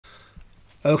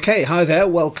Okay, hi there,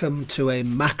 welcome to a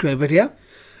macro video.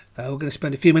 We're going to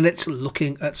spend a few minutes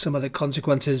looking at some of the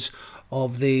consequences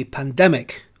of the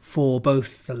pandemic for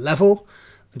both the level,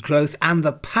 the growth and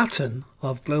the pattern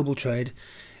of global trade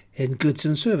in goods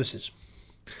and services.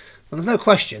 Now, there's no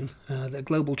question that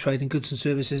global trade in goods and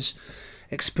services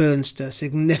experienced a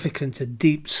significant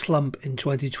deep slump in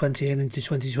 2020 and into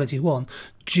 2021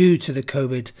 due to the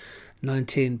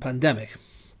COVID-19 pandemic.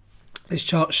 This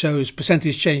chart shows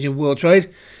percentage change in world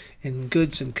trade in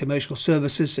goods and commercial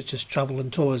services such as travel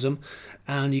and tourism,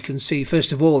 and you can see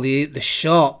first of all the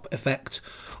sharp effect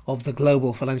of the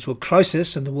global financial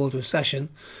crisis and the world recession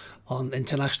on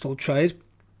international trade.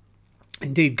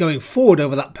 Indeed, going forward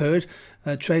over that period,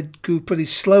 trade grew pretty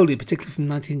slowly, particularly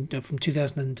from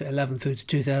 2011 through to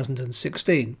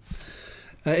 2016.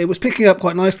 It was picking up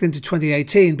quite nicely into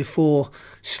 2018 before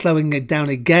slowing it down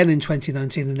again in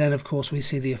 2019, and then of course we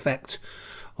see the effect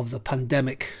of the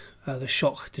pandemic, the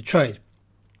shock to trade.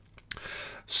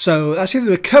 So actually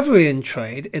the recovery in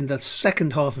trade in the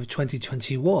second half of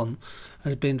 2021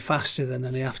 has been faster than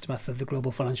in the aftermath of the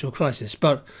global financial crisis,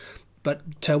 but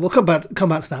we'll come back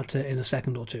to that in a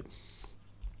second or two.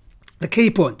 The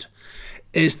key point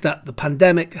is that the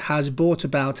pandemic has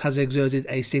exerted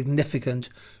a significant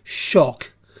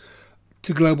shock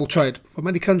to global trade. For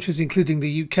many countries, including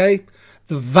the UK,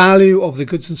 the value of the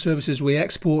goods and services we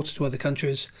export to other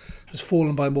countries has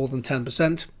fallen by more than 10%,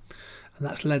 and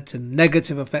that's led to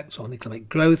negative effects on economic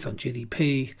growth, on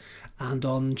GDP, and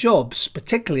on jobs,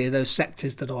 particularly in those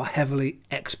sectors that are heavily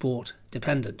export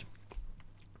dependent.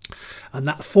 And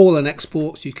that fall in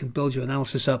exports, you can build your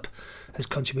analysis up, has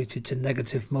contributed to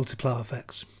negative multiplier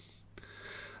effects.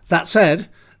 That said,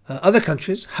 other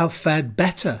countries have fared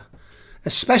better,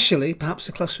 especially perhaps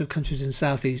a cluster of countries in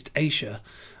Southeast Asia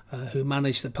who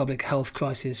managed the public health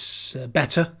crisis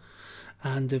better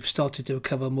and have started to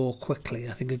recover more quickly.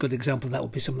 I think a good example of that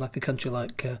would be something like a country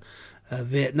like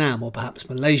Vietnam or perhaps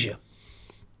Malaysia.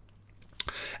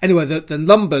 Anyway, the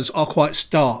numbers are quite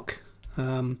stark.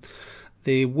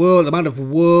 The amount of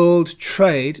world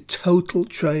trade, total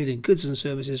trade in goods and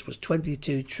services, was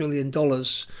 $22 trillion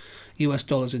US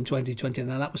dollars in 2020.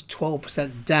 Now that was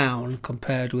 12% down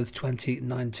compared with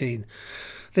 2019.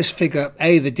 This figure,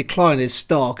 the decline is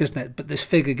stark, isn't it? But this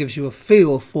figure gives you a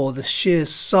feel for the sheer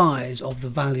size of the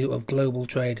value of global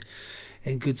trade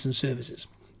in goods and services.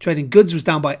 Trade in goods was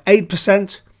down by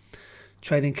 8%.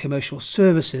 Trade in commercial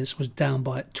services was down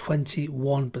by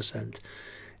 21%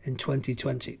 in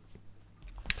 2020.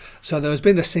 So there has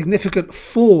been a significant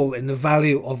fall in the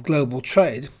value of global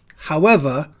trade.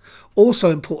 However, also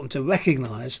important to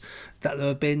recognise that there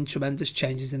have been tremendous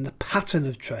changes in the pattern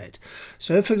of trade.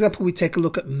 So if, for example, we take a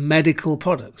look at medical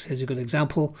products, here's a good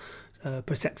example,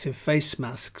 protective face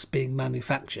masks being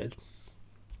manufactured.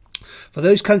 For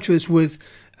those countries with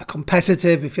a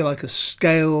competitive, if you like, a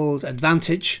scaled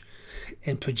advantage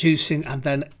in producing and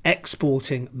then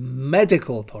exporting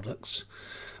medical products,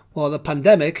 well, the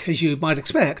pandemic, as you might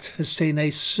expect, has seen a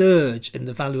surge in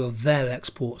the value of their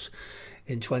exports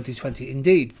in 2020.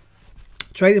 Indeed,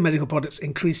 trade in medical products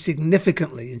increased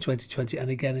significantly in 2020 and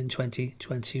again in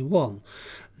 2021.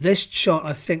 This chart,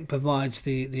 I think, provides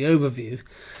the overview.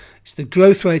 It's the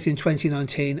growth rate in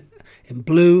 2019 in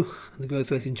blue and the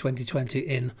growth rate in 2020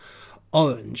 in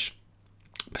orange.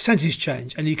 Percentage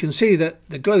change, and you can see that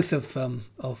the growth of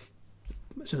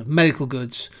sort of medical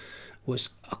goods was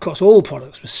across all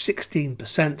products was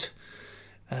 16%,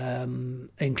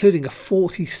 including a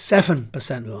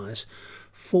 47% rise,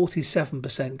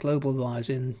 47% global rise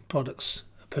in products,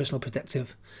 personal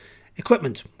protective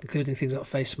equipment, including things like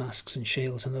face masks and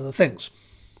shields and other things.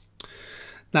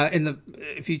 Now,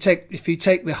 if you take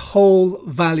the whole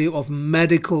value of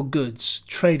medical goods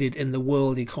traded in the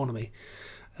world economy,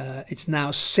 it's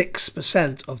now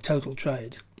 6% of total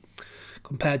trade,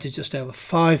 compared to just over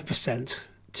 5%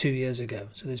 2 years ago.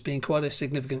 So there's been quite a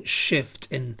significant shift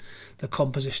in the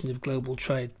composition of global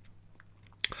trade,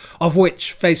 of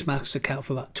which face masks account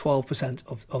for about 12%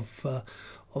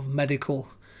 of medical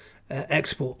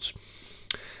exports.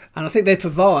 And I think they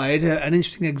provide an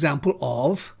interesting example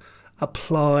of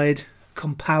applied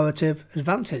comparative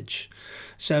advantage.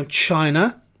 So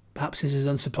China, perhaps this is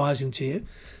unsurprising to you,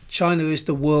 China is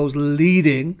the world's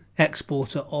leading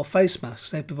exporter of face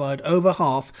masks. They provide over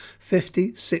half,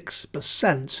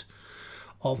 56%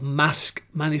 of mask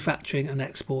manufacturing and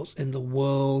exports in the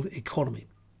world economy.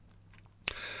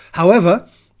 However,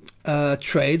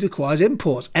 trade requires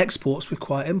imports. Exports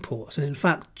require imports. And in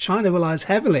fact, China relies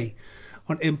heavily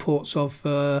on imports of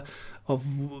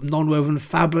non-woven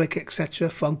fabric, etc.,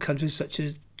 from countries such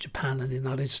as Japan and the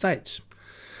United States.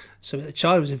 So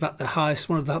China was in fact the highest,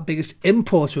 one of the biggest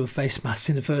importer of face masks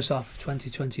in the first half of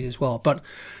 2020 as well. But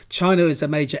China is a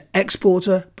major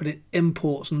exporter, but it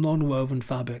imports non-woven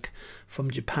fabric from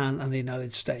Japan and the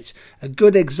United States. A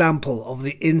good example of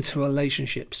the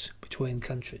interrelationships between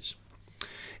countries.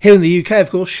 Here in the UK,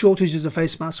 of course, shortages of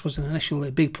face masks was initially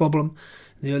a big problem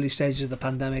in the early stages of the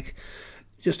pandemic.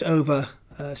 Just over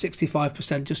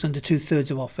 65%, just under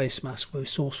 2/3 of our face masks were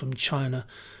sourced from China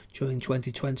during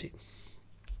 2020.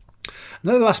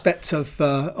 Another aspect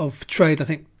of trade, I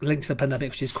think, linked to the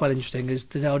pandemic, which is quite interesting, is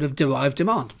the out of derived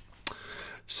demand.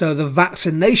 So the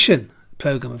vaccination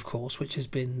program, of course, which has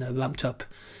been ramped up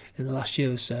in the last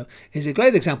year or so, is a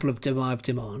great example of derived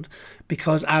demand,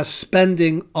 because as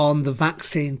spending on the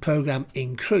vaccine program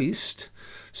increased,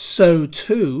 so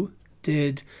too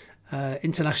did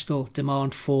international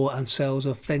demand for and sales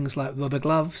of things like rubber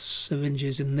gloves,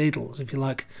 syringes and needles, if you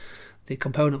like, the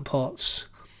component parts,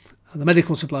 the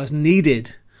medical supplies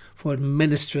needed for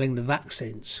administering the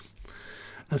vaccines.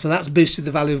 And so that's boosted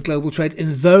the value of global trade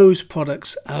in those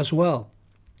products as well.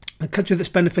 A country that's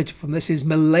benefited from this is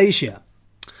Malaysia.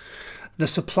 The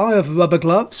supply of rubber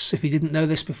gloves, if you didn't know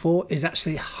this before, is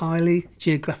actually highly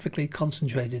geographically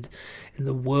concentrated in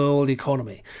the world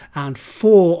economy. And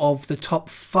 4 of the top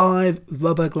 5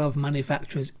 rubber glove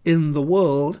manufacturers in the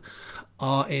world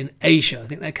are in Asia. I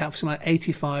think they account for something like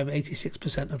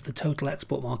 85-86% of the total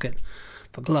export market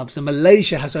for gloves. And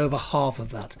Malaysia has over half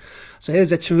of that. So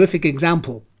here's a terrific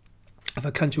example of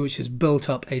a country which has built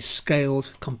up a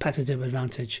scaled competitive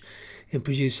advantage in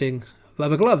producing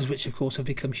rubber gloves, which of course have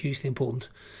become hugely important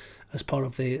as part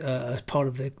of the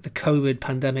COVID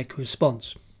pandemic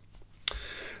response.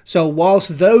 So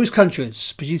whilst those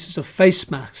countries, producers of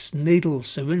face masks, needles,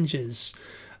 syringes,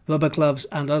 rubber gloves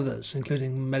and others,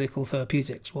 including medical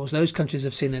therapeutics, whilst those countries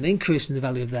have seen an increase in the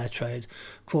value of their trade,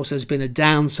 of course there's been a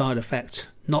downside effect,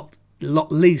 not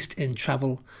least in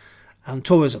travel and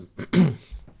tourism.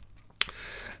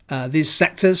 These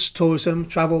sectors, tourism,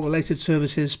 travel-related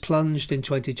services, plunged in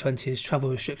 2020 as travel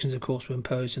restrictions, of course, were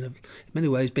imposed and have in many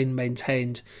ways been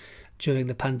maintained during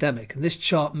the pandemic. And this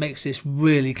chart makes this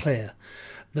really clear.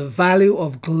 The value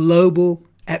of global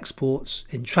exports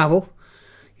in travel,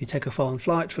 you take a foreign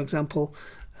flight, for example,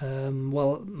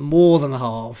 well, more than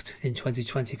halved in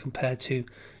 2020 compared to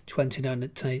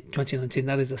 2019.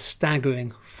 That is a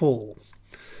staggering fall.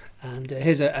 And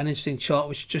here's an interesting chart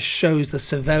which just shows the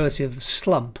severity of the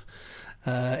slump.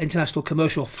 International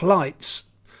commercial flights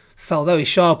fell very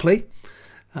sharply.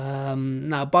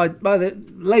 Now, by the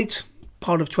late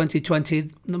part of 2020,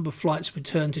 the number of flights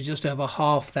returned to just over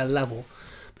half their level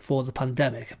before the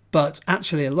pandemic. But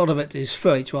actually, a lot of it is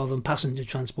freight rather than passenger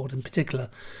transport in particular,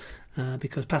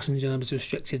 because passenger numbers are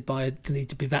restricted by the need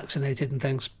to be vaccinated and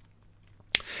things.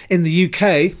 In the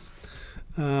UK,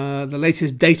 the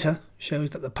latest data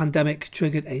shows that the pandemic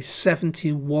triggered a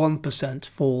 71%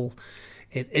 fall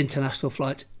in international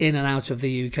flights in and out of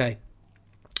the UK.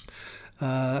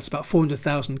 That's about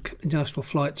 400,000 international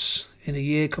flights in a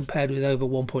year, compared with over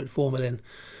 1.4 million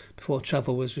before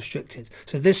travel was restricted.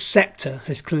 So this sector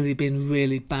has clearly been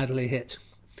really badly hit.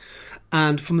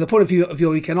 And from the point of view of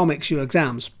your economics, your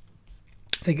exams,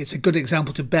 I think it's a good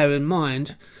example to bear in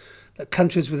mind that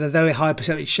countries with a very high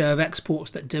percentage share of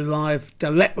exports that derive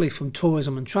directly from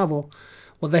tourism and travel,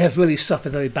 well, they have really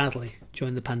suffered very badly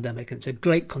during the pandemic. And it's a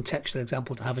great contextual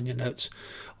example to have in your notes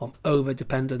of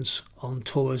over-dependence on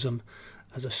tourism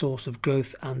as a source of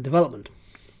growth and development.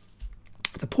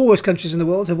 The poorest countries in the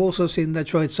world have also seen their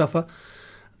trade suffer.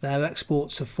 Their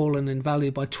exports have fallen in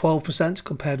value by 12%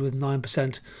 compared with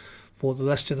 9% for the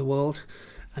rest of the world.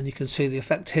 And you can see the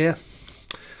effect here.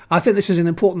 I think this is an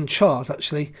important chart,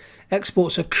 actually.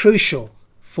 Exports are crucial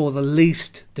for the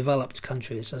least developed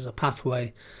countries as a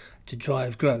pathway to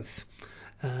drive growth.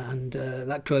 And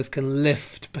that growth can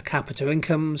lift per capita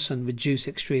incomes and reduce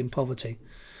extreme poverty.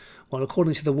 Well,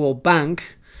 according to the World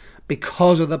Bank,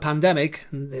 because of the pandemic,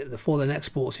 and the fall in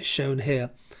exports is shown here,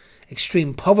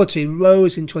 extreme poverty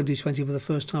rose in 2020 for the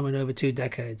first time in over 2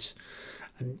 decades.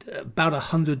 And about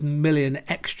 100 million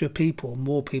extra people,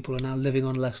 more people, are now living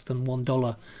on less than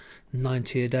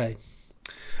 $1.90 a day.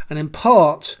 And in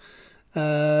part,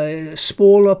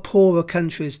 smaller, poorer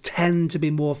countries tend to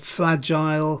be more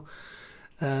fragile,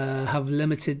 have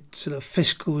limited sort of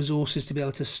fiscal resources to be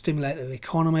able to stimulate their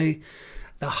economy.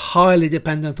 They're highly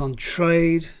dependent on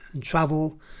trade and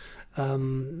travel.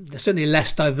 They're certainly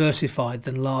less diversified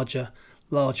than larger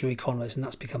economies, and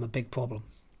that's become a big problem.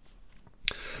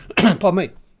 Pardon me.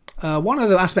 One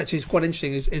other aspect is quite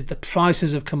interesting is the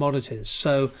prices of commodities.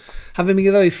 So having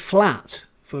been very flat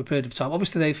for a period of time,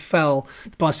 obviously they fell.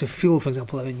 The price of fuel, for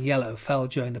example, in yellow, fell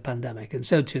during the pandemic, and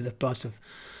so too the price of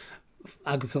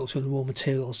agriculture and raw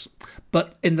materials.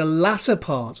 But in the latter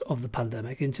part of the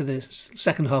pandemic, into the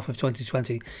second half of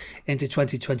 2020, into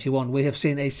 2021, we have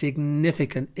seen a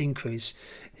significant increase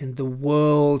in the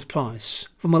world price,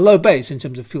 from a low base in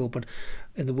terms of fuel, but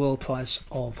in the world price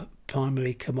of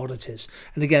primary commodities.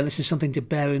 And again, this is something to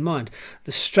bear in mind.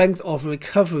 The strength of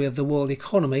recovery of the world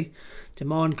economy,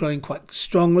 demand growing quite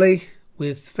strongly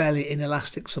with fairly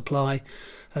inelastic supply,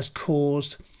 has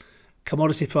caused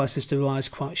commodity prices to rise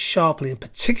quite sharply, in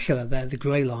particular there the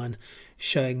grey line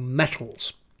showing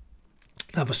metals.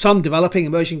 Now for some developing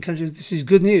emerging countries this is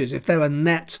good news. If they're a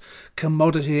net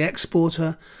commodity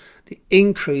exporter, the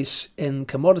increase in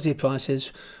commodity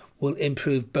prices will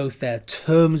improve both their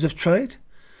terms of trade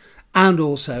and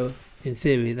also, in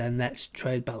theory, their net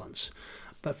trade balance.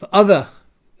 But for other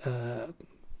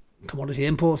commodity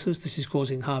importers, this is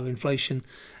causing higher inflation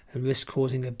and risk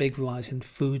causing a big rise in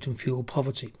food and fuel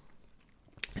poverty.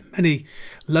 In many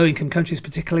low-income countries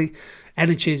particularly,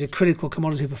 energy is a critical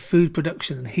commodity for food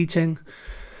production and heating,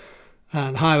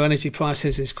 and higher energy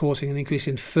prices is causing an increase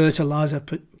in fertiliser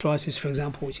prices, for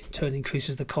example, which in turn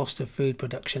increases the cost of food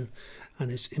production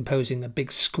and is imposing a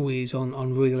big squeeze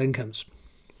on real incomes.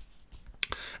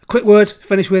 A quick word to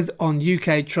finish with on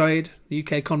UK trade. The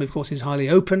UK economy, of course, is highly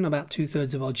open. About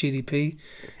 2/3 of our GDP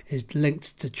is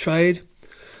linked to trade.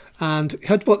 And you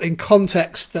have to put in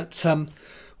context that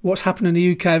what's happened in the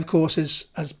UK, of course, has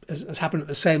happened at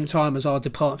the same time as our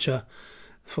departure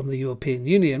from the European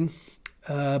Union.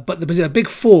 But there was a big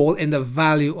fall in the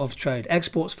value of trade.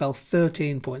 Exports fell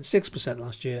 13.6%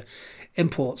 last year.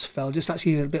 Imports fell just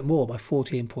actually a bit more, by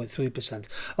 14.3%.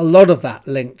 A lot of that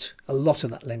linked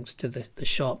to the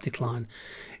sharp decline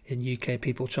in UK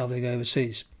people travelling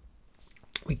overseas.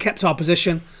 We kept our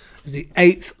position as the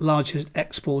 8th largest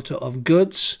exporter of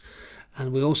goods,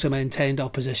 and we also maintained our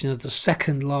position as the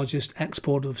 2nd largest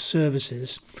exporter of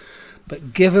services.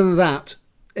 But given that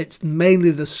it's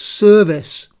mainly the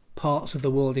service parts of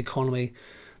the world economy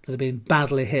that have been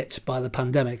badly hit by the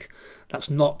pandemic, that's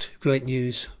not great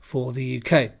news for the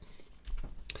UK.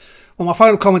 Well, my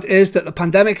final comment is that the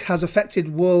pandemic has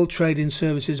affected world trade in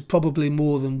services probably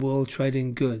more than world trade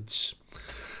in goods.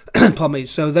 Pardon me.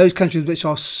 So those countries which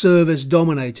are service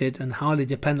dominated and highly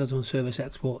dependent on service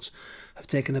exports have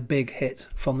taken a big hit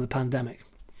from the pandemic.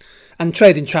 And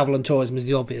trade in travel and tourism is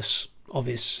the obvious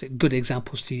good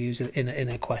examples to use in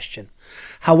a question.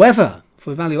 However,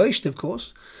 for evaluation, of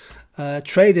course,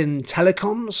 trade in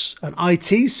telecoms and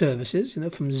IT services,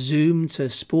 from Zoom to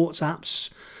sports apps,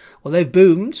 well, they've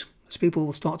boomed as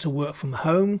people start to work from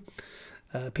home.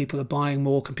 People are buying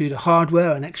more computer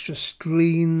hardware and extra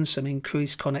screens, some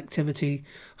increased connectivity,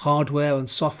 hardware and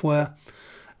software.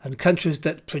 And countries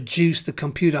that produce the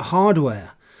computer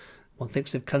hardware, one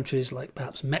thinks of countries like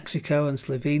perhaps Mexico and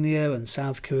Slovenia and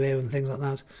South Korea and things like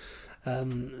that,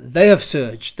 they have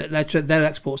surged. Their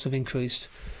exports have increased,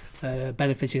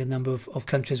 benefiting a number of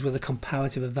countries with a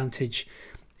comparative advantage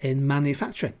in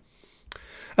manufacturing.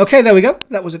 Okay, there we go.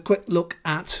 That was a quick look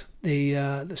at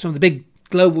some of the big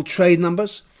global trade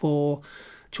numbers for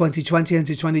 2020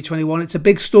 into 2021. It's a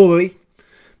big story.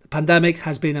 The pandemic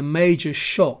has been a major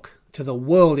shock to the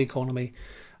world economy,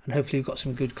 and hopefully you've got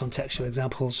some good contextual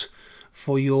examples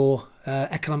for your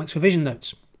economics revision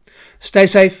notes. Stay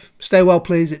safe, stay well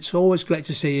please. It's always great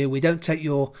to see you. We don't take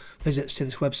your visits to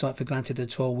this website for granted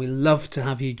at all. We love to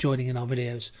have you joining in our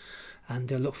videos, and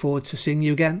look forward to seeing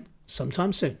you again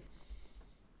sometime soon.